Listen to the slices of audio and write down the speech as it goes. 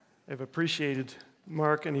I've appreciated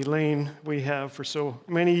Mark and Elaine we have for so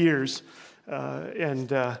many years.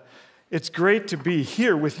 It's great to be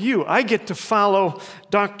here with you. I get to follow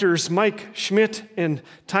Doctors Mike Schmidt and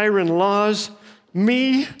Tyron Laws.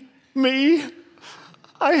 Me.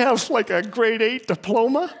 I have like a grade 8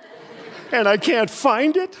 diploma, and I can't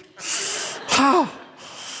find it.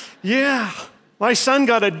 Yeah. My son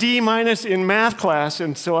got a D- in math class,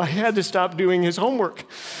 and so I had to stop doing his homework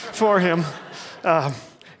for him.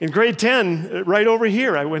 In grade 10, right over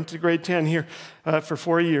here, I went to grade 10 here for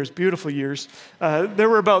 4 years, beautiful years. There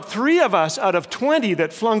were about 3 of us out of 20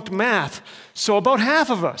 that flunked math, so about half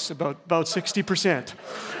of us, about 60%.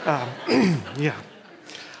 Yeah.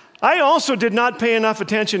 I also did not pay enough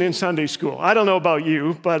attention in Sunday school. I don't know about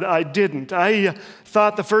you, but I didn't. I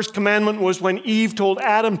thought the first commandment was when Eve told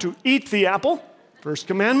Adam to eat the apple. First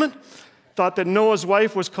commandment. Thought that Noah's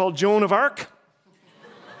wife was called Joan of Arc.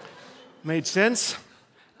 Made sense.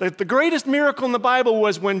 That the greatest miracle in the Bible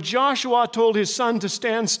was when Joshua told his son to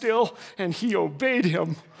stand still and he obeyed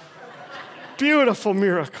him. Beautiful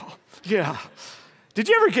miracle. Yeah. Did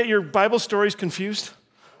you ever get your Bible stories confused?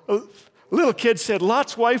 A little kid said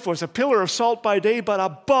Lot's wife was a pillar of salt by day but a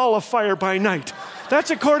ball of fire by night. That's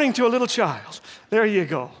according to a little child. There you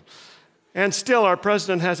go. And still our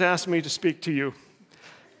president has asked me to speak to you.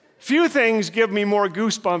 Few things give me more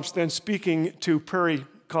goosebumps than speaking to Prairie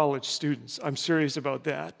College students. I'm serious about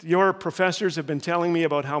that. Your professors have been telling me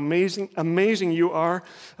about how amazing you are,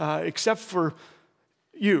 except for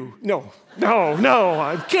you. No,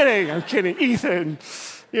 I'm kidding. Ethan,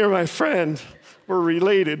 you're my friend. We're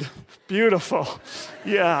related. Beautiful.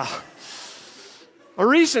 Yeah. A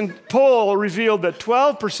recent poll revealed that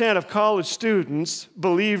 12% of college students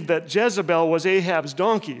believed that Jezebel was Ahab's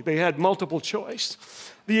donkey. They had multiple choice.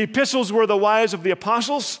 The epistles were the wives of the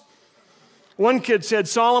apostles. One kid said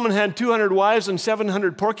Solomon had 200 wives and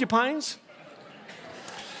 700 porcupines.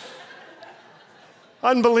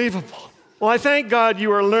 Unbelievable. Well, I thank God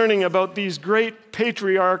you are learning about these great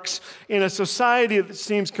patriarchs in a society that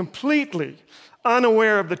seems completely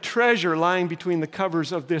unaware of the treasure lying between the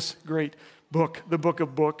covers of this great book, the book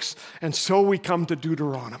of books. And so we come to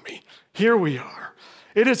Deuteronomy. Here we are.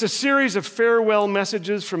 It is a series of farewell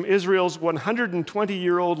messages from Israel's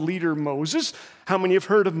 120-year-old leader, Moses. How many have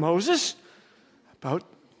heard of Moses? About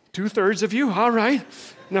 2/3 of you, all right.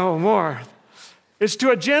 No more. It's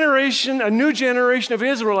to a new generation of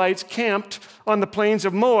Israelites camped on the plains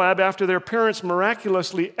of Moab after their parents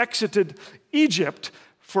miraculously exited Egypt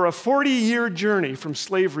for a 40-year journey from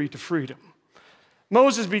slavery to freedom.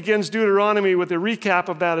 Moses begins Deuteronomy with a recap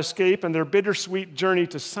of that escape and their bittersweet journey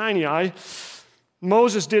to Sinai.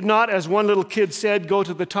 Moses did not, as one little kid said, go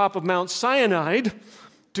to the top of Mount Sinai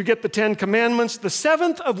to get the 10 commandments, the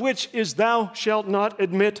 7th of which is thou shalt not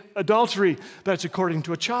admit adultery. That's according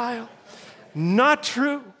to a child. Not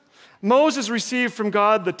true. Moses received from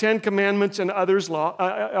God the 10 commandments and other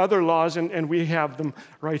laws, and we have them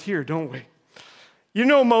right here, don't we? You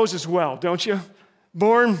know Moses well, don't you?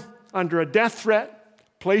 Born under a death threat,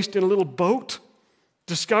 placed in a little boat,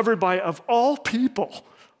 discovered by, of all people,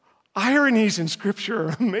 ironies in Scripture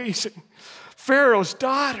are amazing. Pharaoh's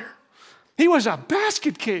daughter. He was a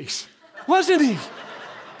basket case, wasn't he?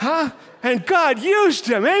 Huh? And God used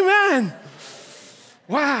him. Amen.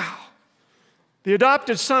 Wow. The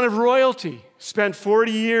adopted son of royalty spent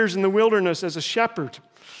 40 years in the wilderness as a shepherd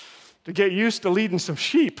to get used to leading some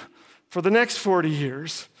sheep for the next 40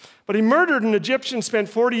 years. But he murdered an Egyptian, spent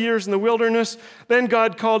 40 years in the wilderness. Then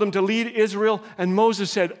God called him to lead Israel, and Moses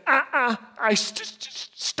said, I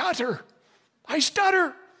stutter. I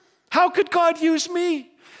stutter. How could God use me?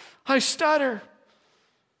 I stutter.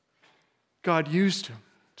 God used him.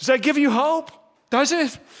 Does that give you hope? Does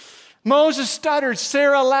it? Moses stuttered.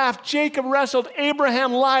 Sarah laughed. Jacob wrestled.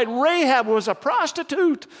 Abraham lied. Rahab was a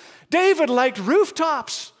prostitute. David liked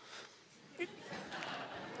rooftops.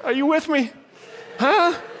 Are you with me?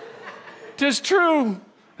 Huh? 'Tis true.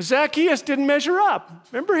 Zacchaeus didn't measure up.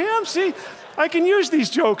 Remember him? See, I can use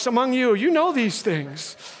these jokes among you. You know these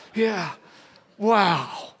things. Yeah.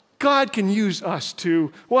 Wow. God can use us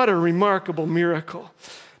too. What a remarkable miracle.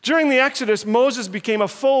 During the Exodus, Moses became a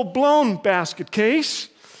full-blown basket case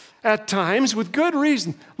at times with good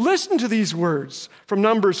reason. Listen to these words from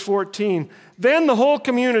Numbers 14. Then the whole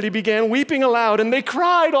community began weeping aloud, and they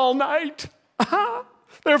cried all night.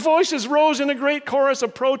 Their voices rose in a great chorus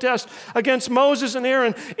of protest against Moses and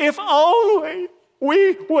Aaron. If only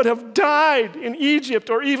we would have died in Egypt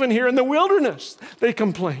or even here in the wilderness, they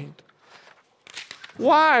complained.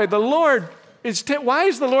 Why is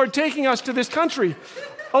the Lord taking us to this country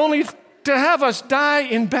only to have us die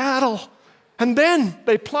in battle? And then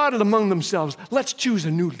they plotted among themselves, let's choose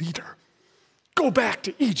a new leader. Go back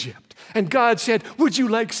to Egypt. And God said, would you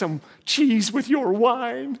like some cheese with your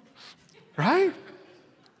wine? Right?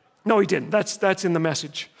 No, he didn't. That's in the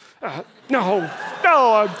message. No,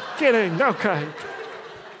 I'm kidding. Okay.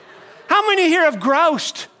 How many here have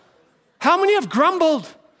groused? How many have grumbled?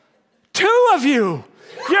 2 of you.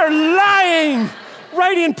 You're lying.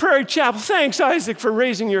 Right in Prairie Chapel. Thanks, Isaac, for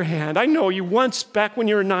raising your hand. I know you once, back when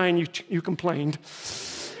you were 9, you complained.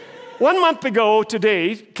 1 month ago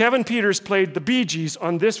today, Kevin Peters played the Bee Gees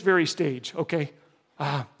on this very stage, okay?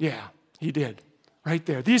 Yeah, he did. Right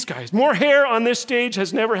there. These guys. More hair on this stage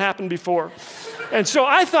has never happened before. And so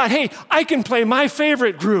I thought, hey, I can play my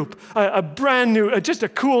favorite group, a brand new, just a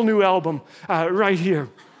cool new album right here.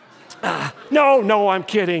 No, I'm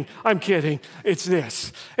kidding. It's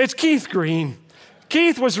this. It's Keith Green.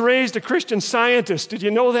 Keith was raised a Christian Scientist. Did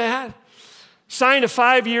you know that? Signed a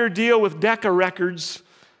 5-year deal with Decca Records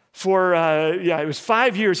for, it was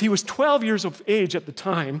 5 years. He was 12 years of age at the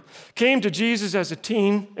time. Came to Jesus as a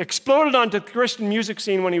teen. Exploded onto the Christian music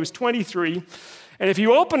scene when he was 23. And if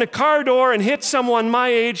you open a car door and hit someone my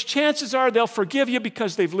age, chances are they'll forgive you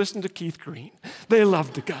because they've listened to Keith Green. They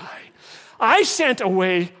love the guy. I sent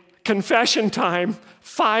away, confession time,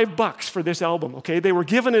 $5 for this album, okay? They were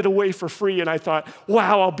giving it away for free, and I thought,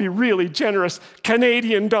 wow, I'll be really generous.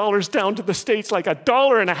 Canadian dollars down to the States, like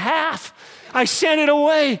 $1.50. I sent it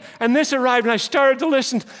away, and this arrived, and I started to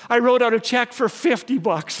listen. I wrote out a check for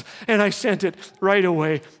 $50, and I sent it right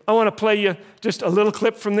away. I want to play you just a little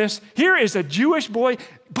clip from this. Here is a Jewish boy.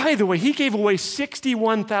 By the way, he gave away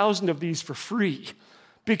 61,000 of these for free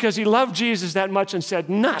because he loved Jesus that much and said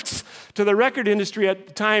nuts to the record industry at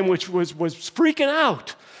the time, which was freaking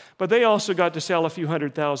out. But they also got to sell a few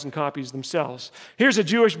 100,000 copies themselves. Here's a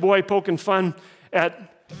Jewish boy poking fun at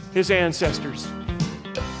his ancestors.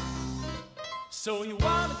 So you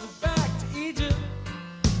want to go back to Egypt,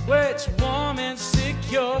 where it's warm and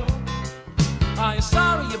secure? Are you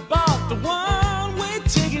sorry you bought the one-way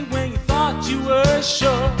ticket when you thought you were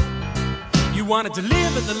sure? You wanted to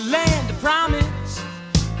live in the land of promise,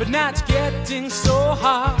 but now it's getting so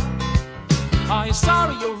hard. Are you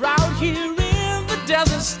sorry you're out here in the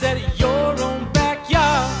desert instead of your own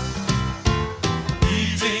backyard?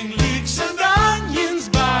 Eating leeks and onions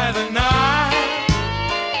by the night.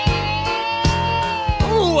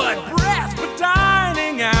 What breath for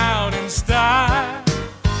dining out in style.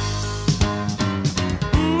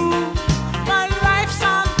 Ooh, my life's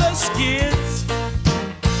on the skids.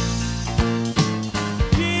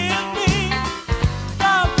 Give me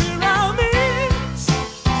the pyramids.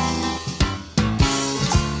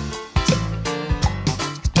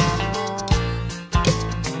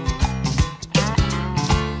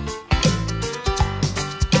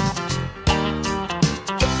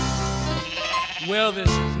 Well,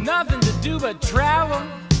 there's nothing to do but travel,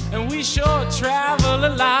 and we sure travel a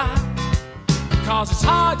lot. 'Cause it's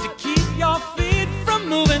hard to keep your feet from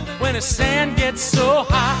moving when the sand gets so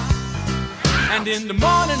hot. And in the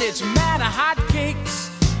morning it's manna hot cakes.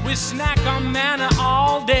 We snack on manna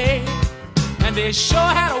all day. And they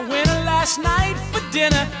sure had a winner last night for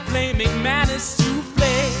dinner, flaming manna's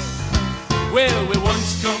souffle. Well, we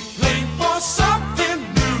once complained for something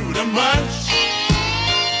new to munch.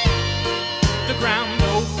 The ground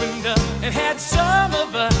opened up and had some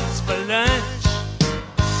of us for lunch.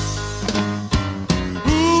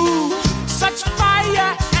 Ooh, such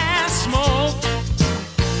fire and smoke.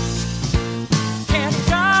 Can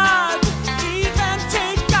God even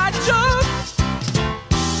take our joke?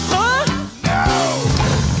 Huh?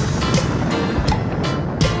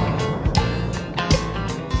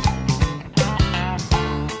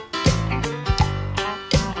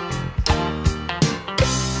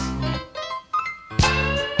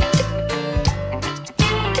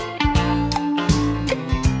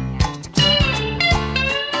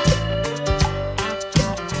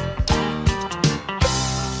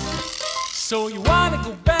 So you wanna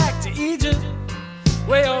go back to Egypt,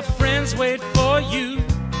 where your friends wait for you.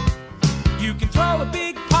 You can throw a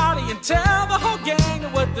big party and tell the whole gang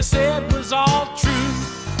that what they said was all true.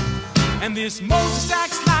 And this Moses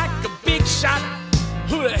acts like a big shot.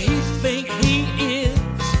 Who do he think he is?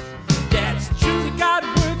 Yeah, it's true that God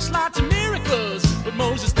works lots of miracles, but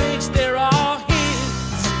Moses thinks they're all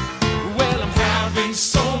his. Well, I'm having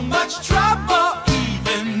so much trouble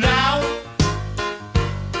even now.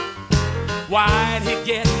 Why'd he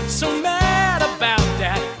get so mad about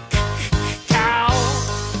that cow?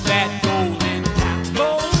 That golden calf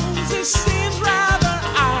Moses seems rather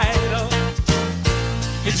idle.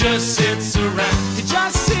 He just sits around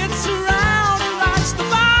and writes the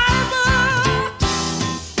Bible.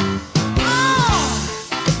 Oh,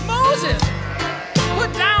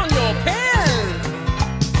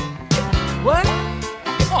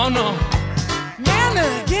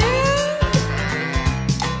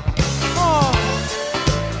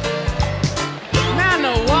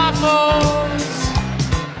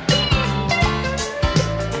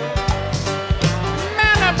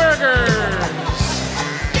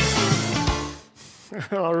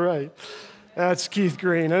 All right. That's Keith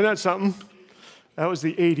Green. Isn't that something? That was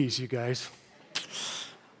the 80s, you guys.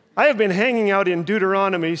 I have been hanging out in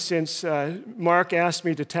Deuteronomy since Mark asked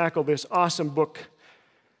me to tackle this awesome book.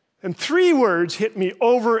 And 3 words hit me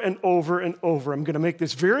over and over and over. I'm going to make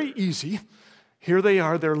this very easy. Here they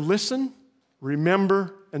are. They're listen,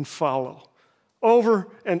 remember, and follow. Over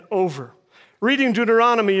and over. Reading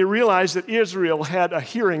Deuteronomy, you realize that Israel had a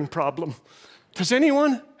hearing problem. Does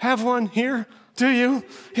anyone have one here? Do you?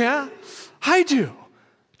 Yeah? I do.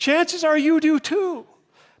 Chances are you do too.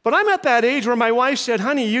 But I'm at that age where my wife said,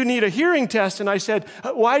 honey, you need a hearing test. And I said,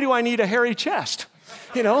 why do I need a hairy chest?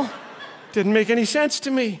 You know, didn't make any sense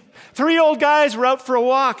to me. 3 old guys were out for a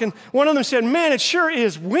walk, and one of them said, man, it sure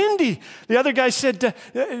is windy. The other guy said,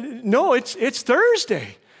 no, it's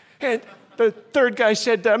Thursday. And the third guy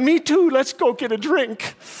said, me too, let's go get a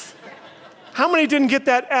drink. How many didn't get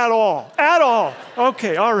that at all? At all.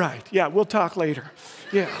 Okay, all right. Yeah, we'll talk later.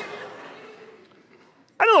 Yeah.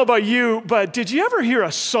 I don't know about you, but did you ever hear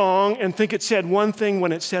a song and think it said one thing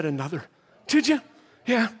when it said another? Did you?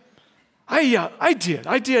 Yeah. I did.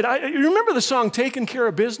 You remember the song Taking Care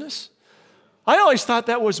of Business? I always thought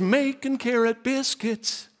that was making carrot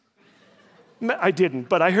biscuits. I didn't,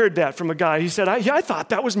 but I heard that from a guy. He said, I thought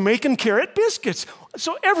that was making carrot biscuits.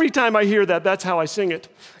 So every time I hear that, that's how I sing it.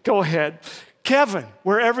 Go ahead. Kevin,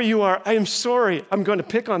 wherever you are, I am sorry. I'm going to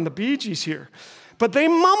pick on the Bee Gees here. But they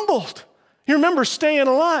mumbled. You remember Staying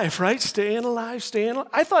Alive, right? Staying alive, staying alive.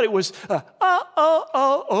 I thought it was,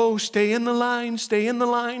 stay in the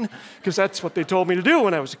line, because that's what they told me to do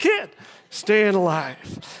when I was a kid. Staying alive.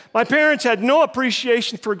 My parents had no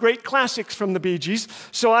appreciation for great classics from the Bee Gees,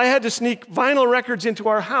 so I had to sneak vinyl records into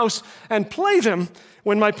our house and play them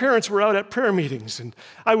when my parents were out at prayer meetings. And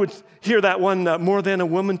I would hear that one, More Than a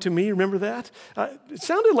Woman to Me. Remember that? It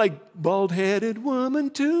sounded like bald-headed woman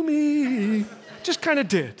to me. Just kind of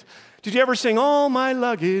did. Did you ever sing, all my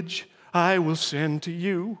luggage I will send to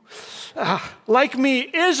you? Like me,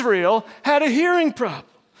 Israel had a hearing problem.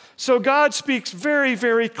 So God speaks very,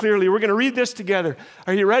 very clearly. We're going to read this together.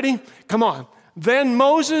 Are you ready? Come on. Then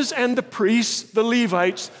Moses and the priests, the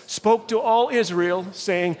Levites, spoke to all Israel,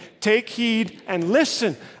 saying, take heed and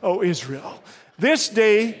listen, O Israel. This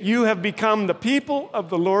day you have become the people of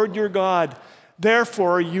the Lord your God.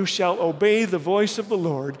 Therefore you shall obey the voice of the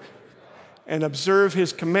Lord and observe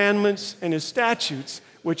his commandments and his statutes,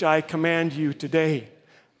 which I command you today.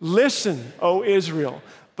 Listen, O Israel,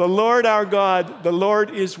 the Lord our God, the Lord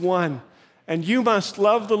is one, and you must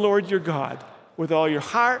love the Lord your God with all your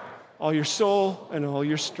heart, all your soul, and all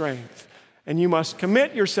your strength. And you must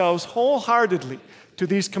commit yourselves wholeheartedly to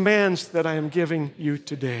these commands that I am giving you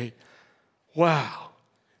today. Wow,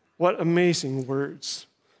 what amazing words.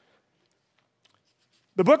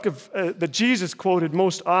 The book that Jesus quoted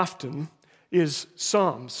most often is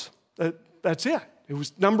Psalms. That's it. It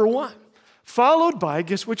was number 1. Followed by,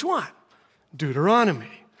 guess which one? Deuteronomy.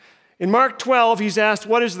 In Mark 12, he's asked,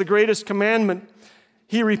 what is the greatest commandment?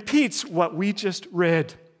 He repeats what we just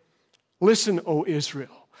read. Listen, O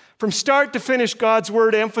Israel. From start to finish, God's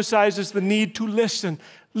word emphasizes the need to listen.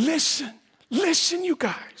 Listen. Listen, you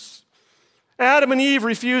guys. Adam and Eve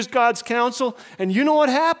refused God's counsel, and you know what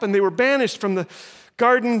happened? They were banished from the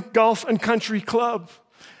Garden, Golf, and Country Club.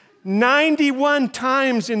 91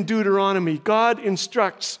 times in Deuteronomy, God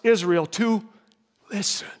instructs Israel to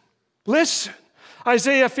listen. Listen.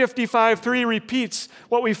 Isaiah 55:3 repeats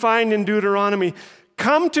what we find in Deuteronomy.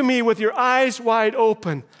 Come to me with your eyes wide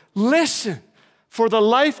open. Listen, for the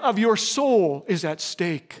life of your soul is at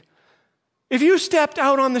stake. If you stepped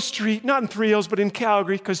out on the street, not in Three Hills, but in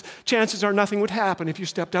Calgary, because chances are nothing would happen if you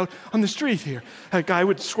stepped out on the street here. A guy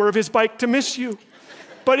would swerve his bike to miss you.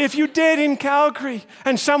 But if you did in Calgary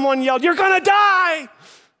and someone yelled, you're going to die,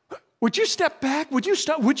 would you step back? Would you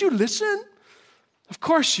stop? Would you listen? Of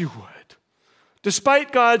course you would.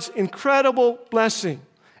 Despite God's incredible blessing,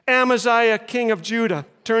 Amaziah, king of Judah,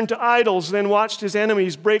 turned to idols, then watched his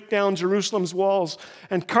enemies break down Jerusalem's walls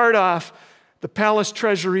and cart off the palace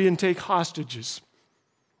treasury and take hostages.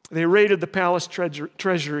 They raided the palace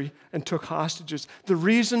treasury and took hostages. The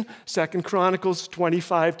reason, 2 Chronicles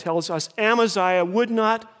 25 tells us, Amaziah would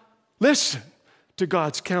not listen to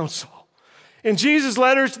God's counsel. In Jesus'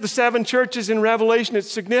 letters to the 7 churches in Revelation,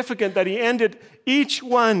 it's significant that he ended each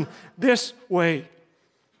one this way.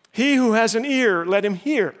 He who has an ear, let him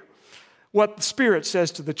hear what the Spirit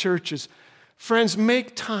says to the churches. Friends,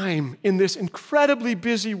 make time in this incredibly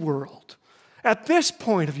busy world, at this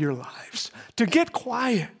point of your lives, to get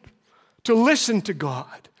quiet, to listen to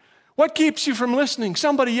God. What keeps you from listening?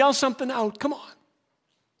 Somebody yell something out. Come on.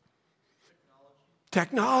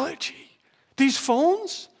 Technology. These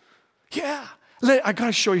phones? Yeah. I got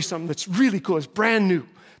to show you something that's really cool. It's brand new.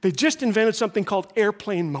 They just invented something called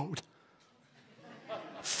airplane mode.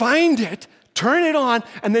 Find it, turn it on,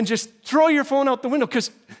 and then just throw your phone out the window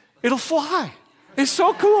because it'll fly. It's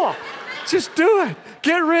so cool. Just do it.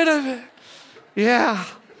 Get rid of it. Yeah.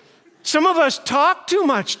 Some of us talk too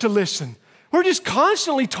much to listen. We're just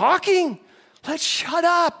constantly talking. Let's shut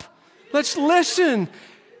up. Let's listen.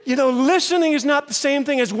 You know, listening is not the same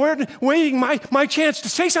thing as waiting my chance to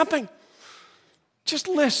say something. Just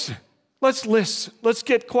listen. Let's listen. Let's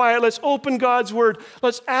get quiet. Let's open God's word.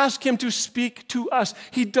 Let's ask him to speak to us.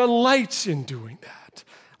 He delights in doing that.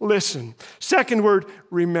 Listen. Second word,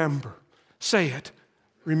 remember. Say it.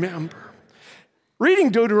 Remember.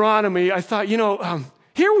 Reading Deuteronomy, I thought,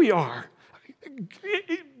 here we are.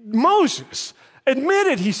 Moses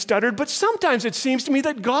admitted he stuttered, but sometimes it seems to me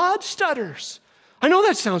that God stutters. I know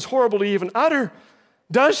that sounds horrible to even utter.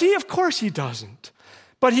 Does he? Of course he doesn't.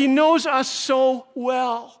 But he knows us so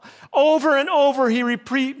well. Over and over, he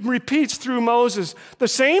repeats through Moses the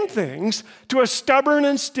same things to a stubborn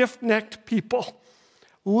and stiff-necked people.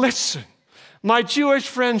 Listen, my Jewish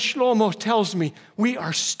friend Shlomo tells me we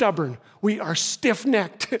are stubborn. We are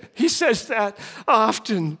stiff-necked. He says that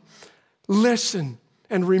often. Listen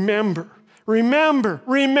and remember. Remember,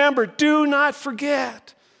 remember. Do not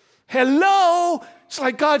forget. Hello. It's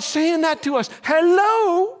like God saying that to us.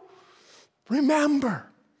 Hello. Remember.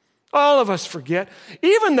 All of us forget.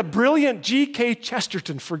 Even the brilliant G.K.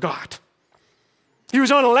 Chesterton forgot. He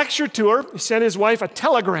was on a lecture tour. He sent his wife a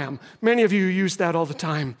telegram. Many of you use that all the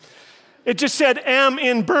time. It just said, am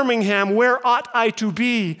in Birmingham. Where ought I to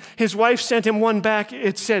be? His wife sent him one back.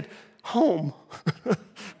 It said, home.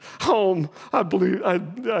 Home. I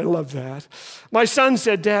love that. My son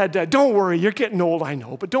said, Dad, don't worry. You're getting old, I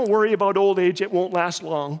know. But don't worry about old age. It won't last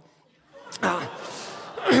long.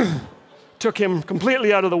 Took him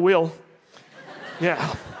completely out of the will.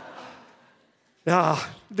 Yeah.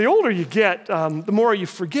 The older you get, the more you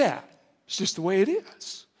forget. It's just the way it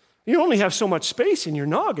is. You only have so much space in your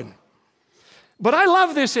noggin. But I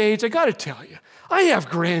love this age, I got to tell you. I have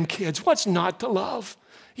grandkids. What's not to love?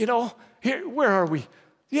 Here, where are we?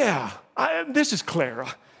 Yeah, this is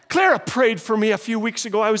Clara. Clara prayed for me a few weeks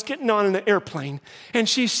ago. I was getting on an airplane, and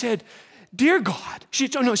she said, Dear God, she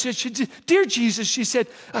said, Dear Jesus, she said,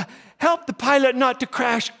 help the pilot not to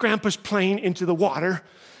crash Grandpa's plane into the water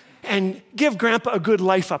and give Grandpa a good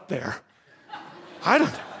life up there. I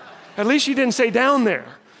don't know. At least she didn't say down there.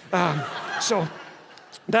 So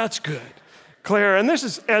that's good. Claire, and this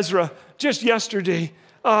is Ezra, just yesterday,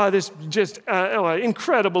 this just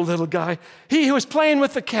incredible little guy. He was playing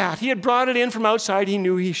with the cat. He had brought it in from outside. He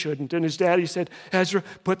knew he shouldn't. And his daddy said, Ezra,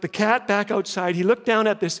 put the cat back outside. He looked down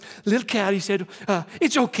at this little cat. He said,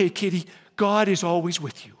 it's okay, kitty. God is always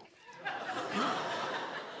with you.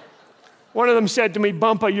 One of them said to me,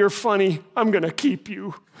 Bumpa, you're funny. I'm going to keep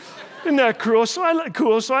you. Isn't that cool? So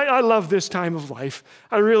I love this time of life.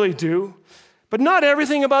 I really do. But not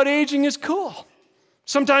everything about aging is cool.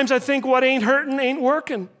 Sometimes I think what ain't hurting ain't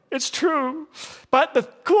working. It's true. But the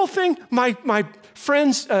cool thing, my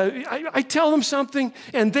friends, I tell them something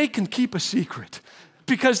and they can keep a secret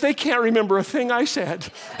because they can't remember a thing I said.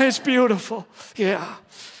 It's beautiful. Yeah.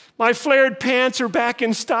 My flared pants are back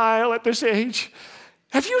in style at this age.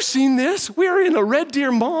 Have you seen this? We were in a Red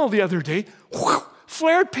Deer Mall the other day. Whew,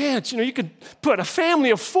 flared pants. You could put a family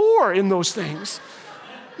of 4 in those things.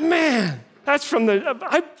 Man. That's from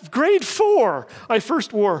grade 4. I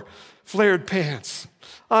first wore flared pants.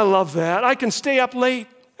 I love that. I can stay up late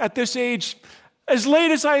at this age, as late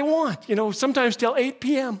as I want, sometimes till 8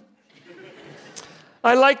 p.m.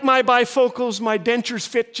 I like my bifocals. My dentures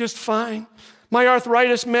fit just fine. My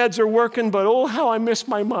arthritis meds are working, but oh, how I miss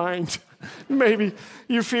my mind. Maybe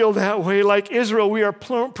you feel that way. Like Israel, we are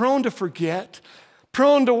prone to forget,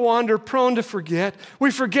 prone to wander, prone to forget. We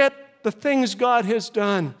forget the things God has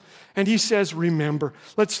done. And he says, remember.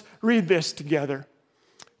 Let's read this together.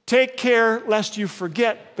 Take care lest you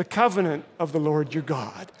forget the covenant of the Lord your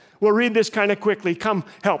God. We'll read this kind of quickly. Come,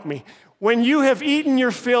 help me. When you have eaten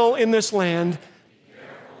your fill in this land, be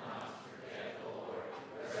careful not to forget the Lord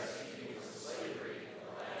who rescued you from slavery in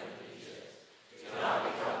the land of Egypt. Do not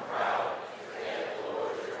become proud and forget the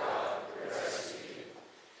Lord your God who rescued you.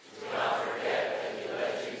 Do not forget that he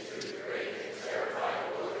led you through the great and terrifying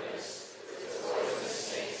wilderness with its poisonous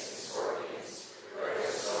snakes and scorpions, where it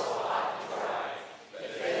was so hot and dry. But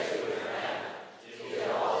fed you with manna. You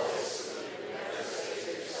did all this so that you would never say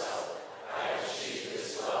to yourself, I have achieved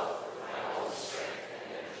this wealth with my own strength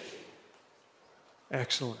and energy.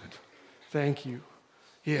 Excellent. Thank you.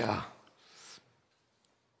 Yeah.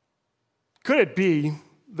 Could it be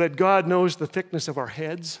that God knows the thickness of our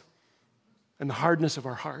heads? and the hardness of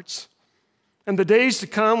our hearts. And the days to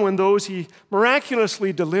come when those he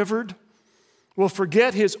miraculously delivered will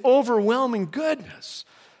forget his overwhelming goodness.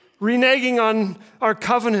 Reneging on our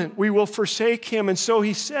covenant, we will forsake him. And so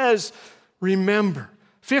he says, remember.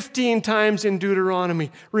 15 times in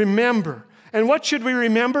Deuteronomy, remember. And what should we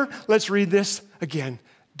remember? Let's read this again.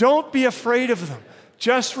 Don't be afraid of them.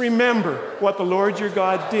 Just remember what the Lord your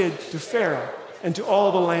God did to Pharaoh and to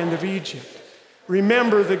all the land of Egypt.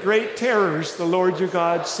 Remember the great terrors the Lord your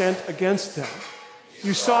God sent against them.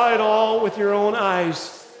 You saw it all with your own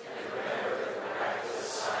eyes.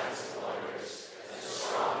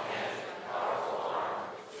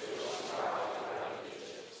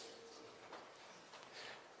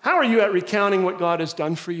 How are you at recounting what God has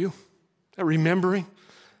done for you? At remembering?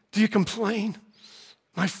 Do you complain?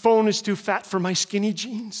 My phone is too fat for my skinny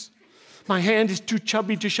jeans. My hand is too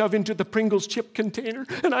chubby to shove into the Pringles chip container,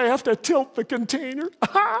 and I have to tilt the container.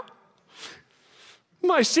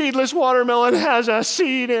 My seedless watermelon has a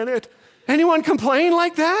seed in it. Anyone complain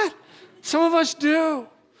like that? Some of us do.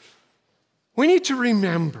 We need to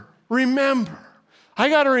remember. Remember. I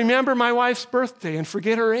got to remember my wife's birthday and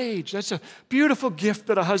forget her age. That's a beautiful gift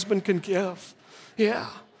that a husband can give. Yeah.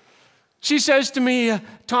 She says to me,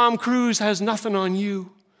 Tom Cruise has nothing on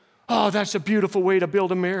you. Oh, that's a beautiful way to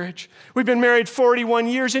build a marriage. We've been married 41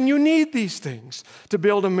 years, and you need these things to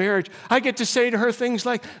build a marriage. I get to say to her things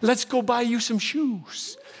like, let's go buy you some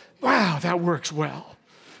shoes. Wow, that works well.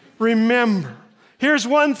 Remember, here's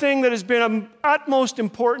one thing that has been of utmost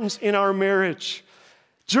importance in our marriage.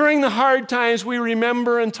 During the hard times, we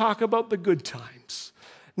remember and talk about the good times.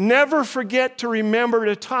 Never forget to remember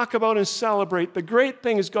to talk about and celebrate the great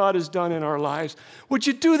things God has done in our lives. Would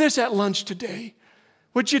you do this at lunch today?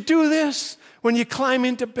 Would you do this when you climb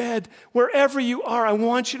into bed? Wherever you are, I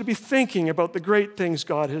want you to be thinking about the great things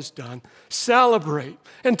God has done. Celebrate.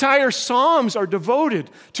 Entire psalms are devoted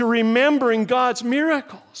to remembering God's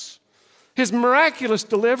miracles, his miraculous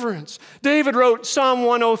deliverance. David wrote Psalm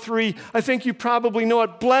 103. I think you probably know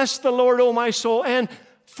it. Bless the Lord, O my soul, and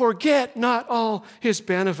forget not all his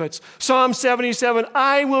benefits. Psalm 77,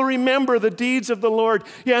 I will remember the deeds of the Lord.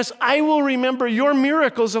 Yes, I will remember your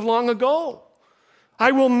miracles of long ago.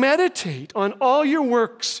 I will meditate on all your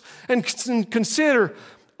works and consider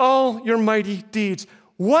all your mighty deeds.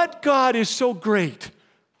 What God is so great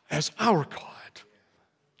as our God?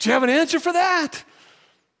 Do you have an answer for that?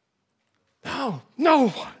 No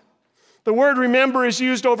one. The word remember is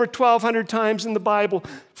used over 1,200 times in the Bible.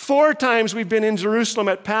 4 times we've been in Jerusalem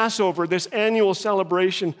at Passover, this annual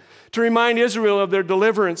celebration, to remind Israel of their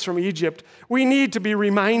deliverance from Egypt. We need to be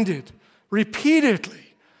reminded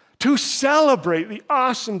repeatedly to celebrate the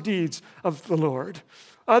awesome deeds of the Lord.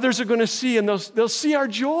 Others are going to see, and they'll see our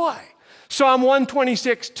joy. Psalm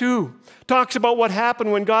 126:2 talks about what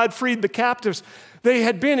happened when God freed the captives. They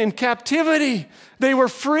had been in captivity. They were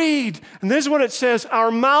freed. And this is what it says,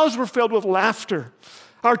 our mouths were filled with laughter,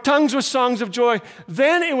 our tongues with songs of joy.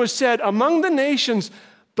 Then it was said, among the nations,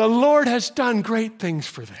 the Lord has done great things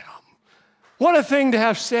for them. What a thing to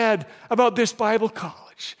have said about this Bible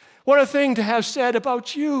college. What a thing to have said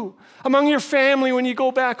about you, among your family when you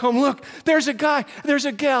go back home. Look, there's a guy, there's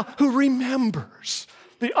a gal who remembers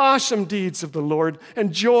the awesome deeds of the Lord,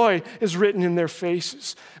 and joy is written in their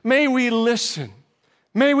faces. May we listen.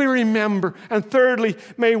 May we remember. And thirdly,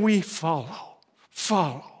 may we follow.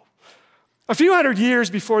 Follow. A few hundred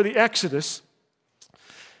years before the Exodus,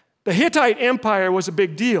 the Hittite Empire was a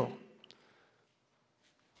big deal.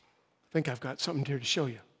 I think I've got something here to show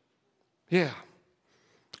you. Yeah.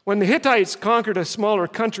 When the Hittites conquered a smaller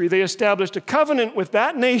country, they established a covenant with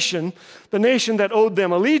that nation, the nation that owed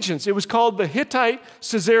them allegiance. It was called the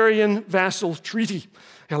Hittite-Caesarian Vassal Treaty.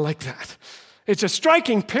 I like that. It's a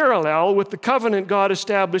striking parallel with the covenant God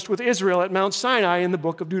established with Israel at Mount Sinai in the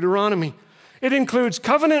book of Deuteronomy. It includes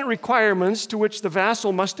covenant requirements to which the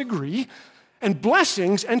vassal must agree, and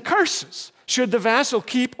blessings and curses should the vassal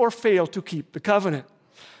keep or fail to keep the covenant.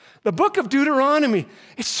 The book of Deuteronomy,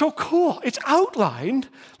 it's so cool. It's outlined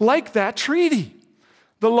like that treaty.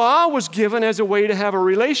 The law was given as a way to have a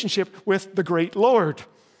relationship with the great Lord.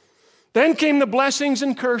 Then came the blessings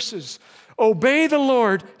and curses. Obey the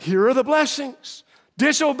Lord, here are the blessings.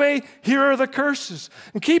 Disobey, here are the curses.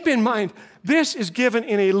 And keep in mind, this is given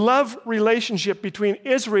in a love relationship between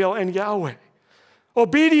Israel and Yahweh.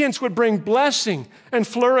 Obedience would bring blessing and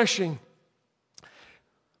flourishing.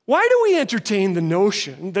 Why do we entertain the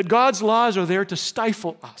notion that God's laws are there to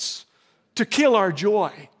stifle us, to kill our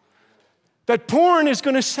joy? That porn is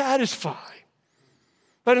going to satisfy,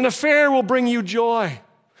 that an affair will bring you joy.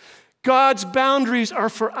 God's boundaries are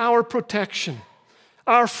for our protection,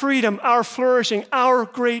 our freedom, our flourishing, our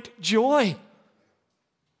great joy.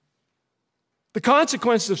 The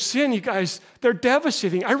consequences of sin, you guys, they're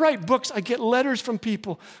devastating. I write books. I get letters from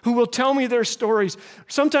people who will tell me their stories.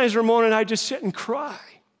 Sometimes Ramona and I just sit and cry.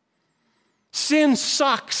 Sin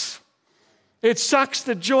sucks. It sucks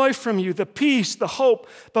the joy from you, the peace, the hope,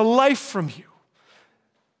 the life from you.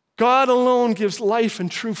 God alone gives life and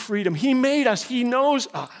true freedom. He made us. He knows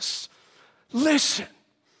us. Listen.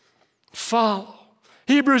 Follow.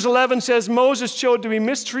 Hebrews 11 says Moses chose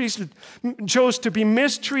to be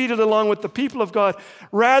mistreated along with the people of God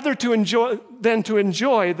rather than to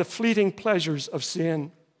enjoy the fleeting pleasures of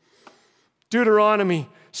sin. Deuteronomy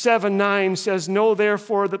 7:9 says, know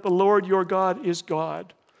therefore that the Lord your God is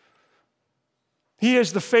God. He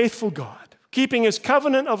is the faithful God, keeping his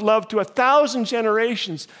covenant of love to 1,000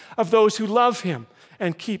 generations of those who love him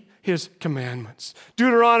and keep his commandments.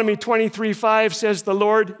 Deuteronomy 23:5 says, the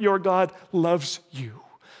Lord your God loves you.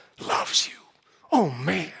 Loves you. Oh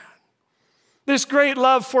man. This great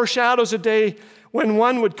love foreshadows a day when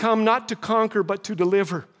one would come not to conquer but to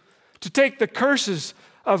deliver, to take the curses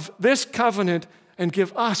of this covenant and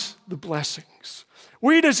give us the blessings.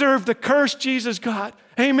 We deserve the curse Jesus got.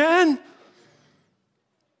 Amen?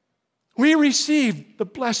 We received the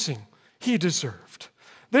blessing he deserved.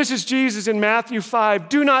 This is Jesus in Matthew 5.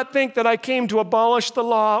 Do not think that I came to abolish the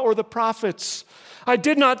law or the prophets. I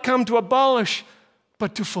did not come to abolish,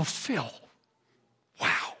 but to fulfill.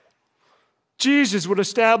 Wow. Jesus would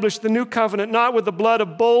establish the new covenant not with the blood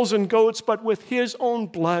of bulls and goats, but with his own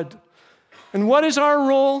blood. And what is our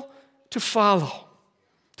role? To follow.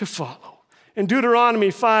 To follow. In Deuteronomy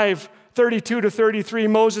 5:32-33,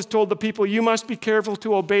 Moses told the people, you must be careful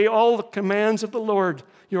to obey all the commands of the Lord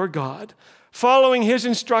your God, following his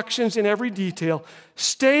instructions in every detail.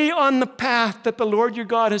 Stay on the path that the Lord your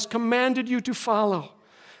God has commanded you to follow.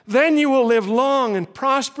 Then you will live long and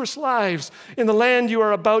prosperous lives in the land you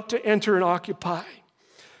are about to enter and occupy.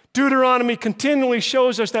 Deuteronomy continually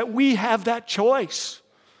shows us that we have that choice.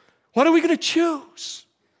 What are we going to choose?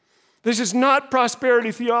 This is not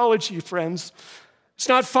prosperity theology, friends. It's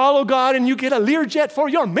not follow God and you get a Learjet for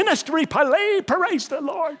your ministry. Praise the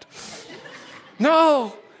Lord.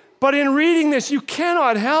 No. But in reading this, you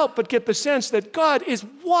cannot help but get the sense that God is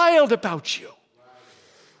wild about you.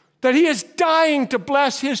 That he is dying to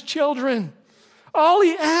bless his children. All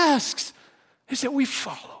he asks is that we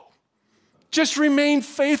follow. Just remain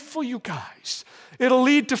faithful, you guys. It'll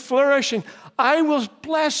lead to flourishing. I will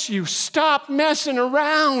bless you. Stop messing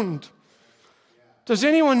around. Does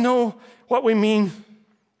anyone know what we mean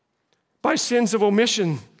by sins of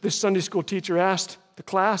omission? This Sunday school teacher asked the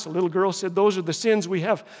class. A little girl said, those are the sins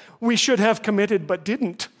we should have committed but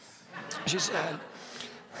didn't, she said.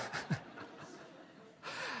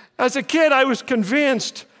 As a kid, I was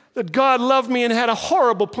convinced that God loved me and had a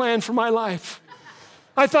horrible plan for my life.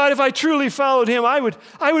 I thought if I truly followed him, I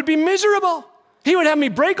would be miserable. He would have me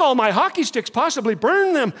break all my hockey sticks, possibly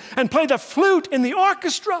burn them, and play the flute in the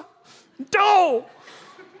orchestra. No!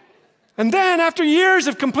 And then, after years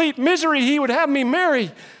of complete misery, he would have me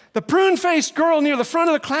marry the prune-faced girl near the front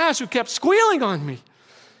of the class who kept squealing on me.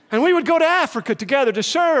 And we would go to Africa together to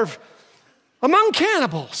serve among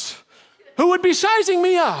cannibals who would be sizing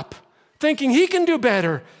me up, thinking he can do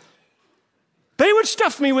better. They would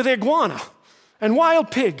stuff me with iguana and wild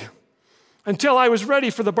pig until I was ready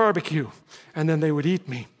for the barbecue, and then they would eat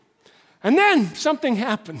me. And then something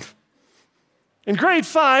happened. In grade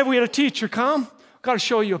 5, we had a teacher come. Got to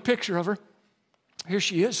show you a picture of her. Here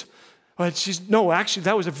she is. But actually,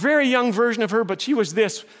 that was a very young version of her, but she was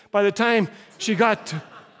this by the time she got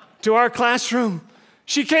to our classroom.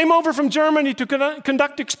 She came over from Germany to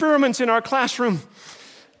conduct experiments in our classroom.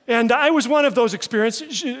 And I was one of those experiments.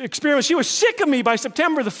 She was sick of me by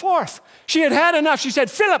September the 4th. She had had enough. She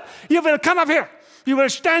said, Philip, you will come up here. You will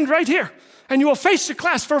stand right here. And you will face the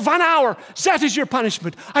class for 1 hour. That is your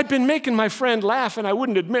punishment. I'd been making my friend laugh, and I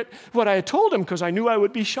wouldn't admit what I had told him because I knew I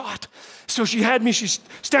would be shot. So she had me,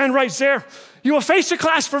 stand right there. You will face the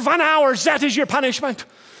class for 1 hour. That is your punishment.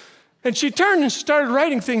 And she turned and started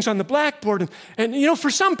writing things on the blackboard. And you know, for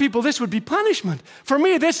some people, this would be punishment. For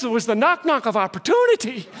me, this was the knock-knock of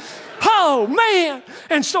opportunity. Oh, man.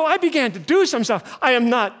 And so I began to do some stuff. I am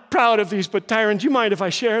not proud of these, but Tyron, do you mind if I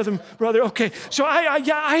share them, brother? Okay. So I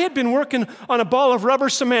had been working on a ball of rubber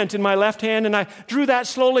cement in my left hand, and I drew that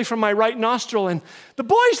slowly from my right nostril. And the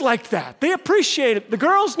boys liked that. They appreciated it. The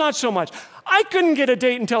girls, not so much. I couldn't get a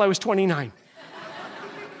date until I was 29.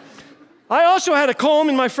 I also had a comb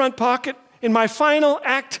in my front pocket. In my final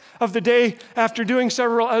act of the day, after doing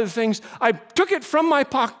several other things, I took it from my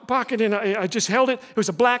pocket and I just held it. It was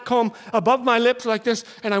a black comb above my lips like this,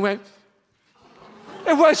 and I went,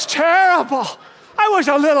 it was terrible. I was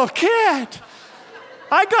a little kid.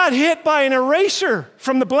 I got hit by an eraser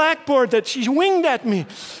from the blackboard that she winged at me.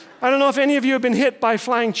 I don't know if any of you have been hit by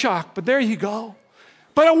flying chalk, but there you go.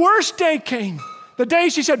 But a worse day came. The day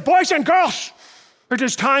she said, boys and girls, it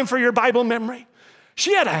is time for your Bible memory.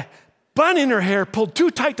 She had a bun in her hair pulled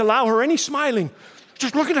too tight to allow her any smiling.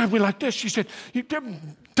 Just looking at me like this, she said,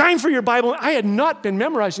 time for your Bible. I had not been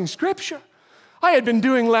memorizing scripture. I had been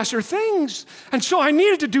doing lesser things. And so I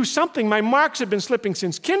needed to do something. My marks had been slipping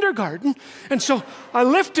since kindergarten. And so I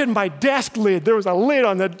lifted my desk lid. There was a lid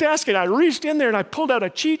on the desk, and I reached in there and I pulled out a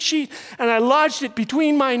cheat sheet and I lodged it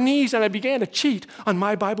between my knees and I began to cheat on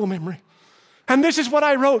my Bible memory. And this is what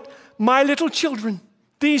I wrote. My little children,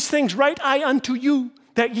 these things write I unto you,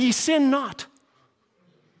 that ye sin not.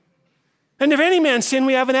 And if any man sin,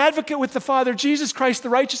 we have an advocate with the Father, Jesus Christ the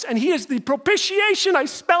righteous, and he is the propitiation, I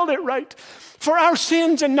spelled it right, for our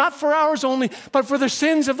sins, and not for ours only, but for the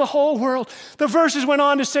sins of the whole world. The verses went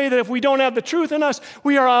on to say that if we don't have the truth in us,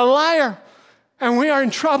 we are a liar, and we are in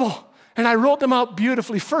trouble. And I wrote them out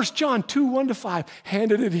beautifully. 1 John 2:1-5,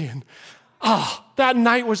 handed it in. That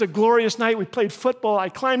night was a glorious night. We played football. I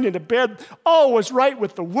climbed into bed. All was right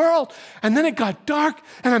with the world. And then it got dark,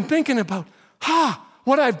 and I'm thinking about,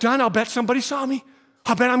 what I've done. I'll bet somebody saw me.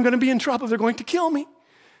 I'll bet I'm going to be in trouble. They're going to kill me.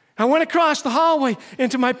 I went across the hallway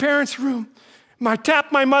into my parents' room. I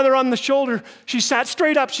tapped my mother on the shoulder. She sat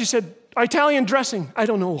straight up. She said, Italian dressing. I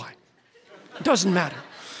don't know why. It doesn't matter.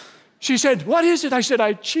 She said, what is it? I said,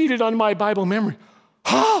 I cheated on my Bible memory.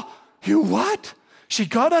 You what? She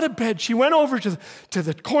got out of bed. She went over to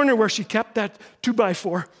the corner where she kept that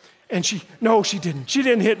 2x4. And no, she didn't. She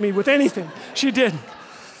didn't hit me with anything. She didn't.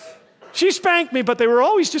 She spanked me, but they were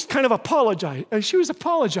always just kind of apologizing. She was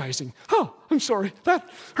apologizing. Oh, I'm sorry. That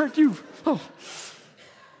hurt you. Oh.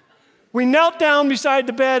 We knelt down beside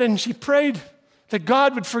the bed, and she prayed that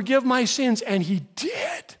God would forgive my sins, and he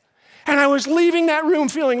did. And I was leaving that room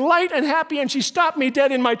feeling light and happy, and she stopped me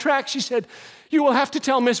dead in my tracks. She said, you will have to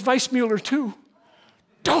tell Miss Weissmuller too.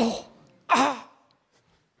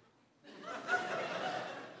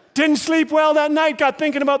 Didn't sleep well that night, got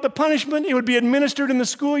thinking about the punishment. It would be administered in the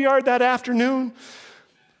schoolyard that afternoon.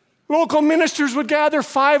 Local ministers would gather,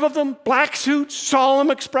 5 of them, black suits,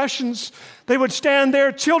 solemn expressions. They would stand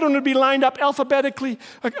there. Children would be lined up alphabetically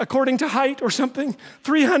according to height or something,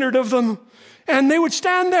 300 of them. And they would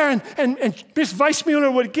stand there, and Miss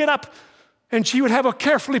Weissmuller would get up, and she would have a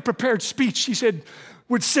carefully prepared speech. She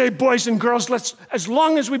would say, boys and girls, let's, as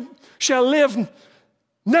long as we shall live,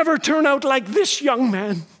 never turn out like this young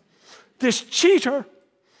man, this cheater.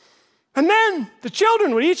 And then the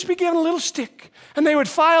children would each be given a little stick, and they would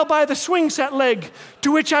file by the swing set leg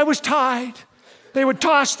to which I was tied. They would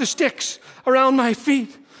toss the sticks around my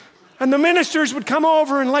feet, and the ministers would come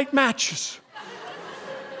over and light matches.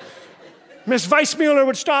 Miss Weissmuller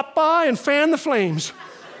would stop by and fan the flames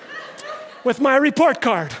with my report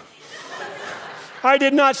card. I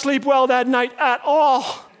did not sleep well that night at all.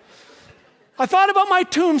 I thought about my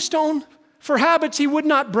tombstone. For habits he would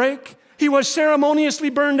not break, he was ceremoniously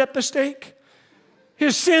burned at the stake.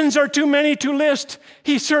 His sins are too many to list.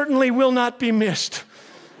 He certainly will not be missed.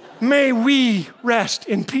 May we rest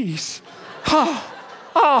in peace.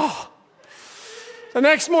 The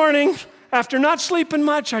next morning, after not sleeping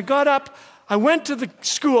much, I got up. I went to the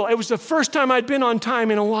school. It was the first time I'd been on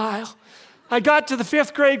time in a while. I got to the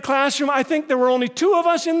 5th grade classroom. I think there were only 2 of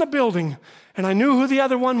us in the building, and I knew who the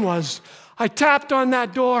other one was. I tapped on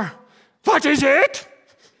that door. What is it?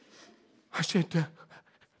 I said,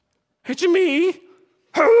 it's me.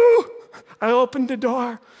 Who? I opened the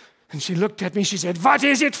door, and she looked at me. She said, what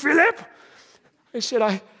is it, Philip? I said,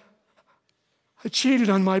 I cheated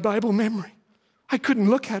on my Bible memory. I couldn't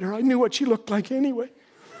look at her. I knew what she looked like anyway.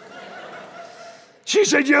 She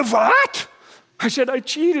said, you what? I said, I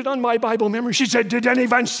cheated on my Bible memory. She said, did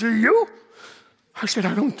anyone see you? I said,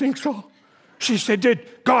 I don't think so. She said,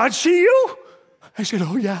 did God see you? I said,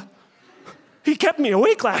 oh yeah. He kept me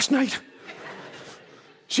awake last night.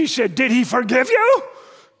 She said, did he forgive you?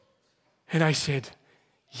 And I said,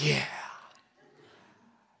 yeah.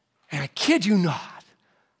 And I kid you not,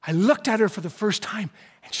 I looked at her for the first time,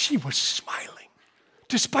 and she was smiling,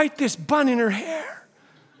 despite this bun in her hair.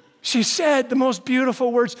 She said the most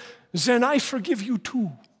beautiful words, then I forgive you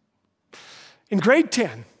too. In grade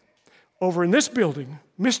 10, over in this building,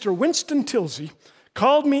 Mr. Winston Tilsey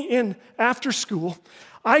called me in after school.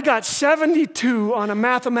 I got 72 on a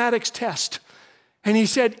mathematics test. And he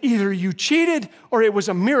said, either you cheated or it was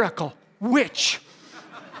a miracle. Which?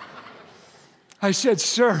 I said,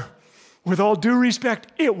 sir, with all due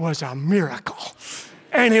respect, it was a miracle.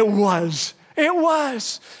 And it was. It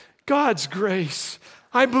was God's grace.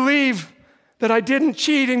 I believe That I didn't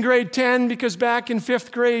cheat in grade 10 because back in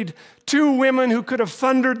 5th grade, 2 women who could have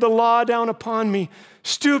thundered the law down upon me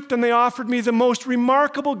stooped and they offered me the most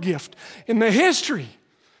remarkable gift in the history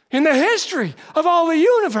of all the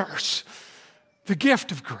universe. The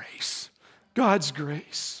gift of grace, God's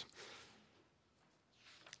grace.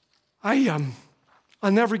 I'll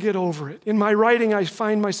never get over it. In my writing, I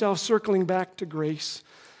find myself circling back to grace.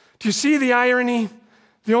 Do you see the irony?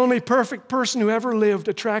 The only perfect person who ever lived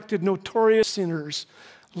attracted notorious sinners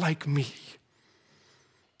like me.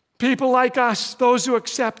 People like us, those who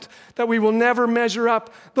accept that we will never measure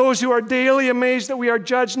up, those who are daily amazed that we are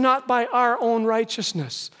judged not by our own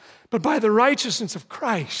righteousness, but by the righteousness of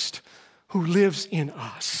Christ who lives in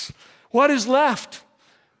us. What is left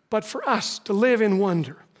but for us to live in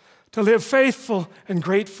wonder, to live faithful and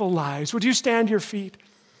grateful lives? Would you stand to your feet?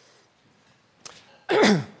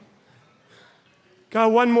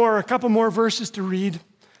 Got a couple more verses to read.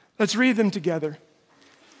 Let's read them together.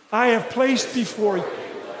 I have placed before you.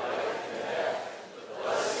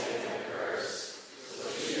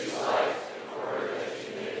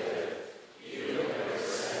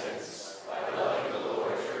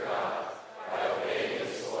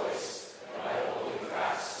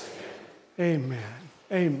 Amen.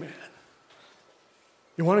 Amen.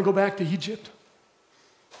 You want to go back to Egypt?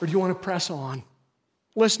 Or do you want to press on?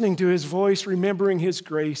 Listening to his voice, remembering his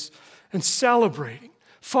grace, and celebrating,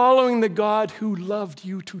 following the God who loved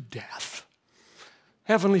you to death.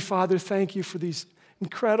 Heavenly Father, thank you for these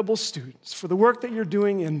incredible students, for the work that you're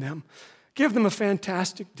doing in them. Give them a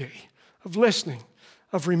fantastic day of listening,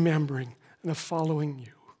 of remembering, and of following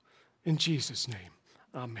you. In Jesus' name,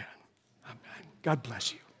 amen. Amen. God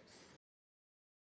bless you.